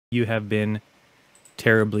You have been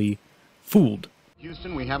terribly fooled.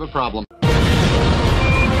 Houston, we have a problem.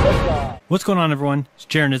 What's going on, everyone? It's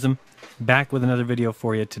Jaronism, back with another video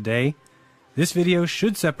for you today. This video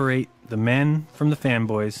should separate the men from the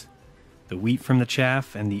fanboys, the wheat from the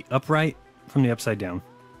chaff, and the upright from the upside down.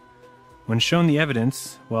 When shown the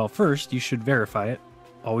evidence, well, first you should verify it,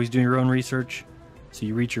 always do your own research so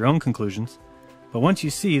you reach your own conclusions. But once you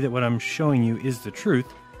see that what I'm showing you is the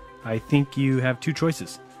truth, I think you have two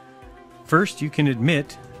choices. First, you can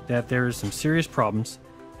admit that there is some serious problems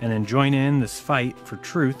and then join in this fight for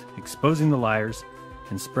truth, exposing the liars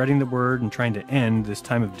and spreading the word and trying to end this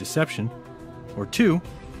time of deception. Or two,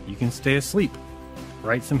 you can stay asleep,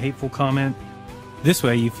 write some hateful comment. This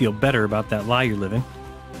way you feel better about that lie you're living,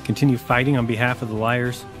 continue fighting on behalf of the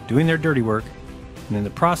liars, doing their dirty work, and in the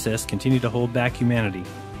process continue to hold back humanity,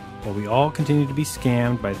 while we all continue to be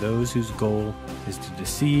scammed by those whose goal is to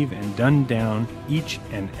deceive and dumb down each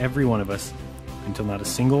and every one of us until not a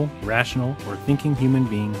single rational or thinking human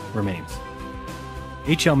being remains.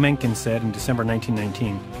 H.L. Mencken said in December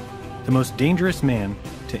 1919, "The most dangerous man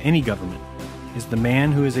to any government is the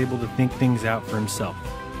man who is able to think things out for himself.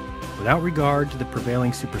 Without regard to the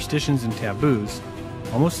prevailing superstitions and taboos,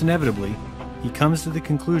 almost inevitably, he comes to the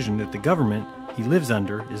conclusion that the government he lives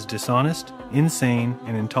under is dishonest, insane,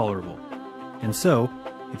 and intolerable. And so,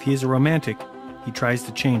 if he is a romantic, he tries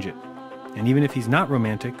to change it. And even if he's not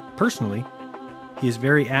romantic, personally, he is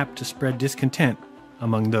very apt to spread discontent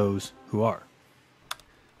among those who are."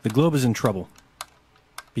 The globe is in trouble,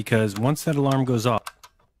 because once that alarm goes off,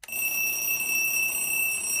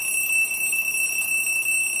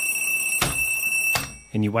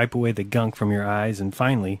 and you wipe away the gunk from your eyes, and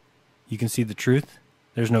finally, you can see the truth,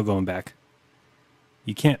 there's no going back.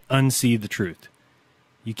 You can't unsee the truth.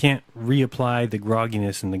 You can't reapply the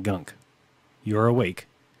grogginess and the gunk. You're awake.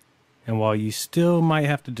 And while you still might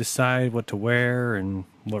have to decide what to wear and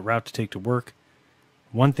what route to take to work,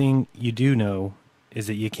 one thing you do know is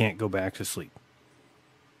that you can't go back to sleep.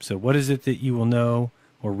 So what is it that you will know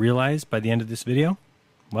or realize by the end of this video?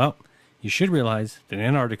 Well, you should realize that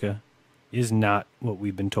Antarctica is not what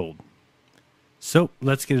we've been told. So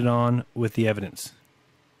let's get it on with the evidence.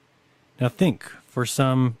 Now think for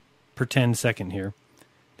some pretend second here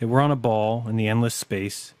that we're on a ball in the endless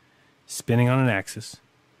space, spinning on an axis.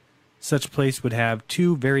 Such place would have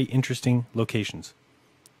two very interesting locations,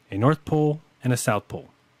 a North Pole and a South Pole.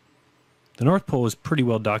 The North Pole is pretty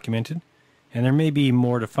well documented, and there may be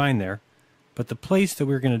more to find there, but the place that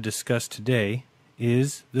we're going to discuss today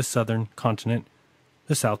is the southern continent,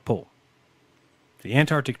 the South Pole. The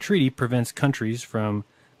Antarctic Treaty prevents countries from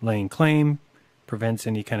laying claim, prevents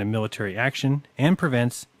any kind of military action, and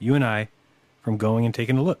prevents you and I from going and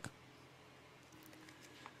taking a look.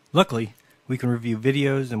 Luckily, we can review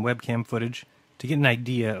videos and webcam footage to get an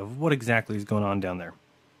idea of what exactly is going on down there.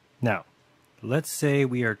 Now, let's say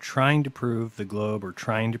we are trying to prove the globe or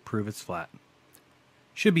trying to prove it's flat.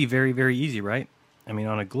 Should be very, very easy, right? I mean,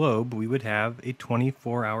 on a globe, we would have a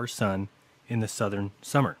 24-hour sun in the southern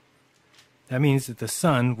summer. That means that the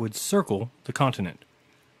sun would circle the continent.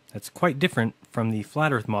 That's quite different from the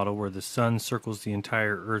flat Earth model where the sun circles the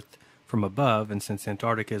entire Earth from above, and since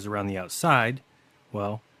Antarctica is around the outside,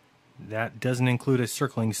 well, that doesn't include a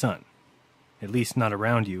circling sun. At least not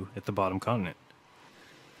around you at the bottom continent.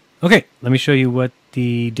 Okay, let me show you what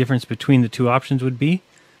the difference between the two options would be.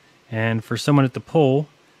 And for someone at the pole,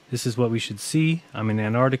 this is what we should see. I'm in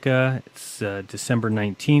Antarctica. It's December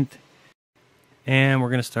 19th. And we're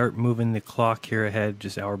going to start moving the clock here ahead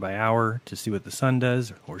just hour by hour to see what the sun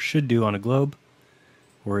does, or should do on a globe.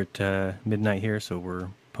 We're at midnight here, so we're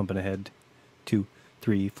pumping ahead 2,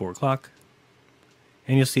 3, 4 o'clock.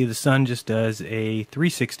 And you'll see the sun just does a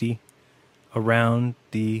 360 around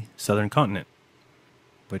the southern continent,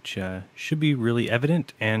 which should be really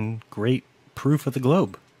evident and great proof of the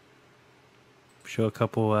globe. Show a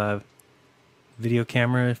couple video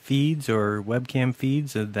camera feeds or webcam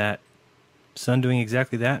feeds of that sun doing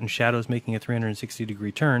exactly that, and shadows making a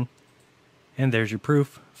 360-degree turn, and there's your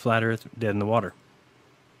proof: flat Earth, dead in the water.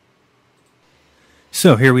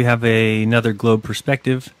 So here we have another globe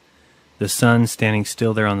perspective. The sun standing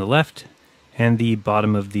still there on the left, and the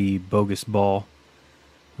bottom of the bogus ball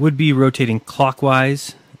would be rotating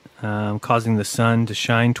clockwise, causing the sun to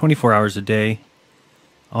shine 24 hours a day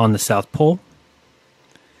on the South Pole,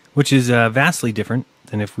 which is vastly different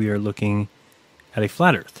than if we are looking at a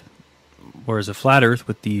flat Earth. Whereas a flat Earth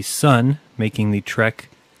with the sun making the trek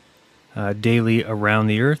daily around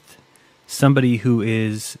the Earth, somebody who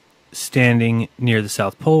is standing near the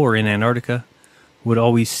South Pole or in Antarctica would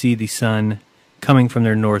always see the sun coming from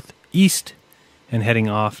their northeast and heading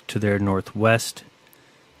off to their northwest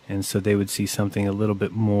And so they would see something a little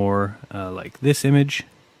bit more like this image,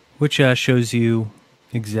 which shows you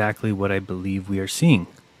exactly what I believe we are seeing.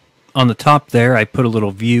 On the top there, I put a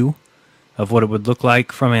little view of what it would look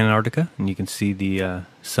like from Antarctica, and you can see the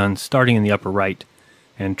sun starting in the upper right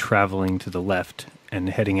and traveling to the left and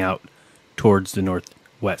heading out towards the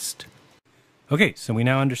northwest. Okay, so we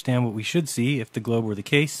now understand what we should see if the globe were the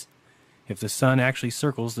case. If the sun actually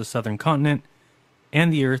circles the southern continent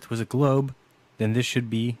and the Earth was a globe, then this should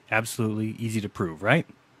be absolutely easy to prove, right?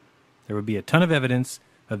 There would be a ton of evidence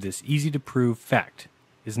of this easy to prove fact.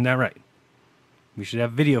 Isn't that right? We should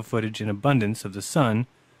have video footage in abundance of the sun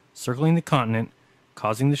circling the continent,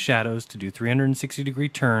 causing the shadows to do 360-degree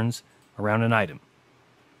turns around an item.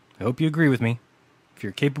 I hope you agree with me. If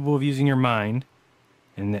you're capable of using your mind,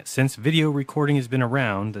 and that since video recording has been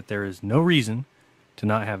around, that there is no reason to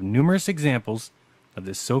not have numerous examples of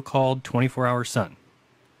this so-called 24-hour sun.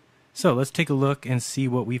 So let's take a look and see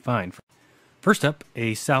what we find. First up,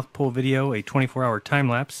 a South Pole video, a 24-hour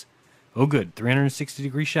time-lapse. Oh good,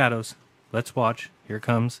 360-degree shadows. Let's watch. Here it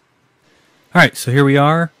comes. Alright, so here we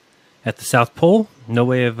are at the South Pole. No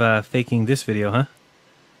way of faking this video, huh?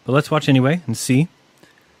 But let's watch anyway and see.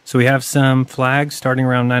 So we have some flags starting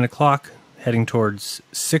around 9 o'clock, heading towards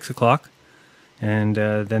 6 o'clock, and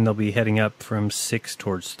then they'll be heading up from 6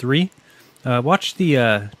 towards 3. Watch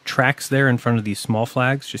the tracks there in front of these small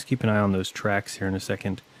flags. Just keep an eye on those tracks here in a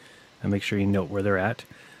second and make sure you note where they're at.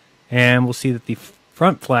 And we'll see that the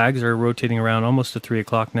front flags are rotating around almost to 3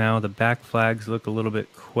 o'clock now. The back flags look a little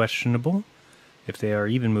bit questionable, if they are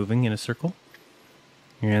even moving in a circle.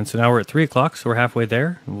 And so now we're at 3 o'clock, so we're halfway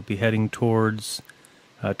there. And we'll be heading towards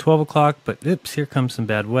 12 o'clock, but oops, here comes some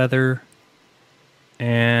bad weather.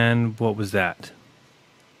 And what was that?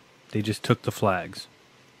 They just took the flags.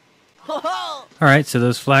 Alright, so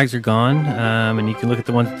those flags are gone, and you can look at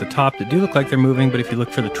the ones at the top that do look like they're moving, but if you look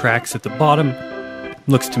for the tracks at the bottom,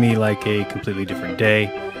 looks to me like a completely different day.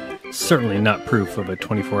 Certainly not proof of a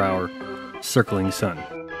 24-hour circling sun.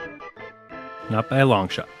 Not by a long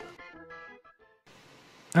shot.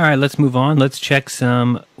 Alright, let's move on. Let's check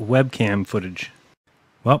some webcam footage.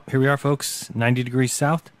 Well, here we are, folks. 90 degrees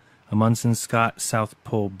south, Amundsen Scott South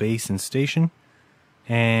Pole Base and Station.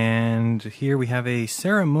 And here we have a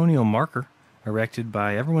ceremonial marker erected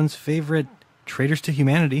by everyone's favorite traitors to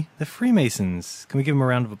humanity, the Freemasons. Can we give them a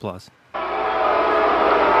round of applause?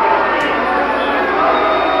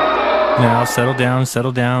 Now, settle down,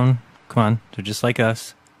 settle down. Come on, they're just like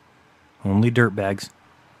us. Only dirtbags.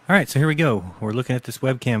 Alright, so here we go. We're looking at this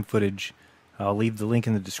webcam footage. I'll leave the link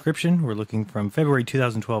in the description. We're looking from February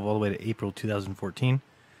 2012 all the way to April 2014.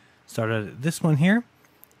 Started at this one here.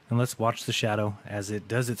 And let's watch the shadow as it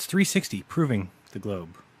does its 360, proving the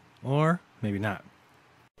globe. Or maybe not.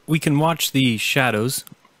 We can watch the shadows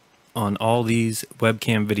on all these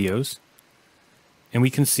webcam videos, and we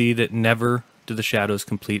can see that never do the shadows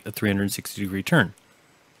complete a 360-degree turn.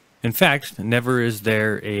 In fact, never is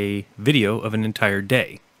there a video of an entire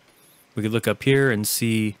day. We could look up here and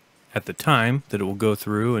see at the time that it will go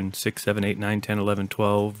through in 6, 7, 8, 9, 10, 11,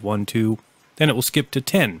 12, 1, 2, then it will skip to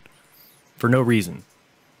 10 for no reason.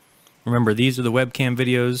 Remember, these are the webcam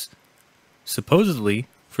videos supposedly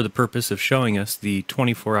for the purpose of showing us the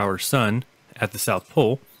 24-hour sun at the South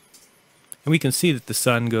Pole. And we can see that the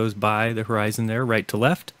sun goes by the horizon there, right to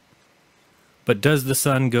left. But does the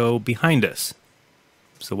sun go behind us?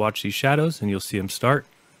 So watch these shadows and you'll see them start,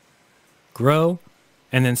 grow,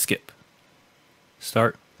 and then skip.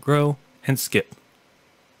 Start, grow, and skip.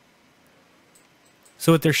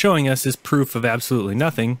 So what they're showing us is proof of absolutely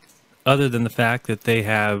nothing other than the fact that they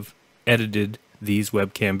have edited these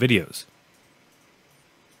webcam videos.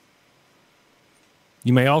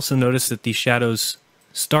 You may also notice that these shadows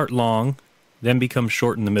start long, then become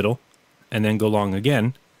short in the middle, and then go long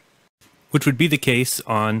again, which would be the case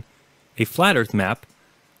on a flat Earth map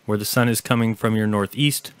where the sun is coming from your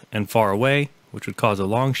northeast and far away, which would cause a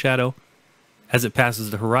long shadow. As it passes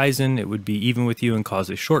the horizon, it would be even with you and cause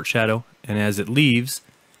a short shadow, and as it leaves,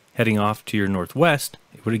 heading off to your northwest,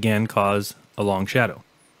 it would again cause a long shadow.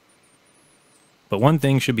 But one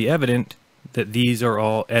thing should be evident, that these are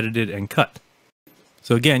all edited and cut.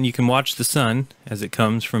 So again, you can watch the sun as it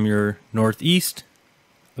comes from your northeast,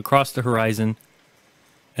 across the horizon,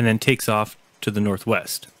 and then takes off to the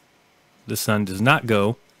northwest. The sun does not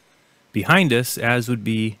go behind us as would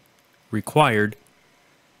be required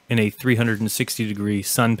in a 360-degree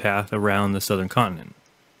sun path around the southern continent.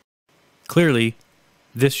 Clearly,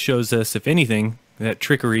 this shows us, if anything, that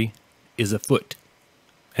trickery is afoot.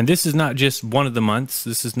 And this is not just one of the months,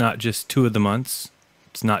 this is not just 2 of the months,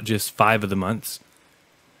 it's not just 5 of the months.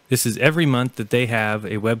 This is every month that they have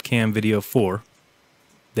a webcam video for,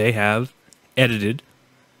 they have edited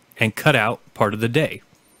and cut out part of the day.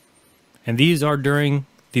 And these are during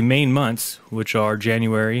the main months, which are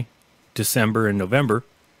January, December, and November,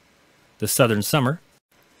 the southern summer.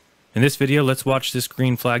 In this video, let's watch this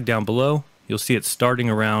green flag down below. You'll see it starting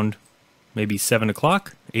around maybe 7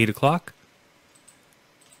 o'clock, 8 o'clock,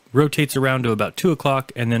 rotates around to about 2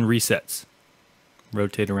 o'clock, and then resets.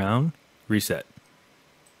 Rotate around, reset.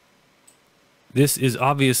 This is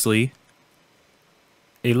obviously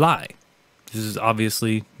a lie. This is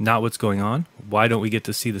obviously not what's going on. Why don't we get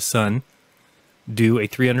to see the sun do a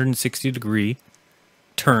 360-degree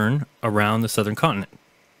turn around the southern continent?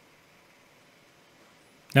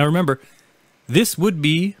 Now remember, this would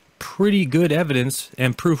be pretty good evidence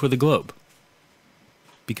and proof with a globe,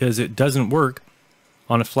 because it doesn't work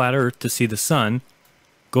on a flat Earth to see the sun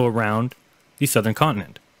go around the southern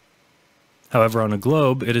continent. However, on a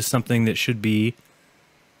globe, it is something that should be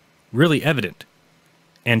really evident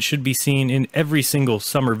and should be seen in every single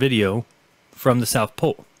summer video from the South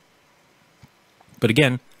Pole. But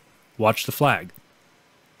again, watch the flag.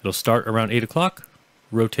 It'll start around 8 o'clock,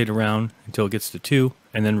 rotate around until it gets to 2,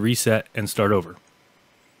 and then reset and start over.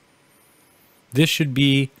 This should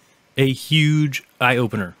be a huge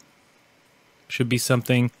eye-opener. Should be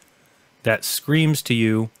something that screams to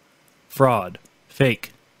you, fraud,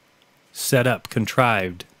 fake, set up,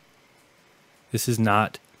 contrived. This is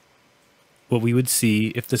not what we would see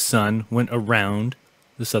if the sun went around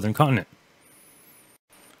the southern continent.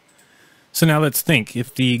 So now let's think.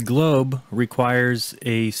 If the globe requires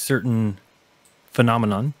a certain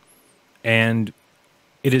phenomenon, and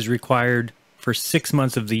it is required for 6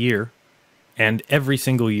 months of the year, and every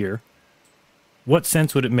single year, what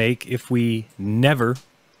sense would it make if we never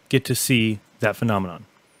get to see that phenomenon?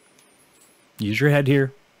 Use your head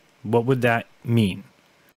here. What would that mean?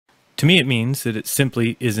 To me, it means that it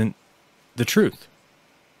simply isn't the truth,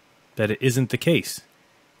 that it isn't the case.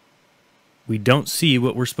 We don't see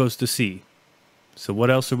what we're supposed to see. So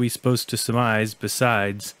what else are we supposed to surmise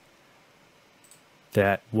besides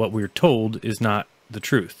that what we're told is not the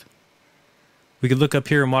truth? We could look up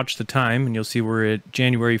here and watch the time, and you'll see we're at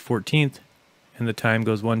January 14th, and the time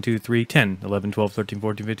goes 1, 2, 3, 10, 11, 12, 13,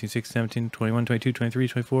 14, 15, 16, 17, 21, 22, 23,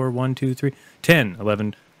 24, 1, 2, 3, 10,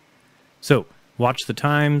 11. So watch the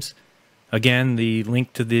times. Again, the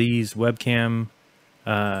link to these webcam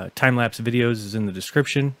time-lapse videos is in the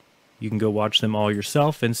description. You can go watch them all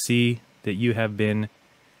yourself and see that you have been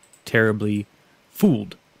terribly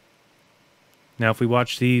fooled. Now, if we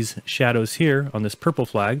watch these shadows here on this purple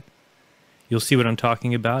flag, you'll see what I'm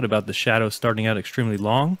talking about the shadow starting out extremely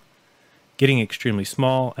long, getting extremely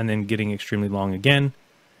small, and then getting extremely long again,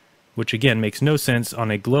 which again makes no sense on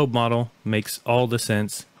a globe model, makes all the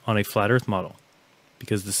sense on a flat Earth model,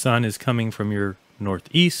 because the sun is coming from your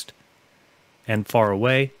northeast and far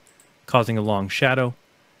away, causing a long shadow.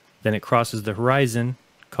 Then it crosses the horizon,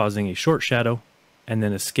 causing a short shadow, and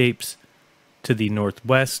then escapes to the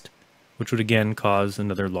northwest, which would again cause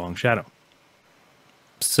another long shadow.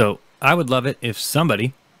 So I would love it if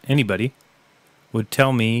somebody, anybody, would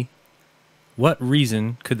tell me what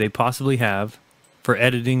reason could they possibly have for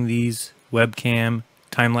editing these webcam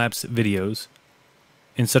time-lapse videos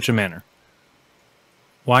in such a manner.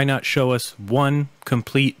 Why not show us one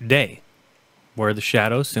complete day where the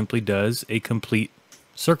shadow simply does a complete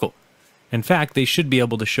circle? In fact, they should be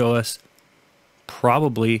able to show us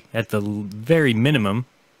probably at the very minimum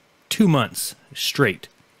 2 months straight.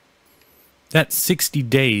 That's 60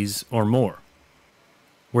 days or more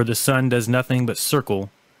where the sun does nothing but circle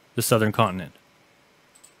the southern continent.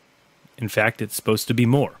 In fact, it's supposed to be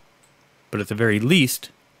more. But at the very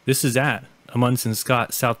least, this is at Amundsen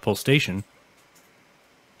Scott South Pole Station.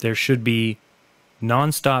 There should be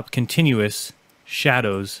non-stop continuous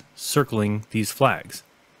shadows circling these flags.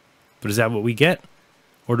 But is that what we get?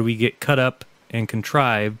 Or do we get cut up and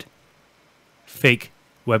contrived fake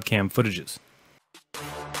webcam footages?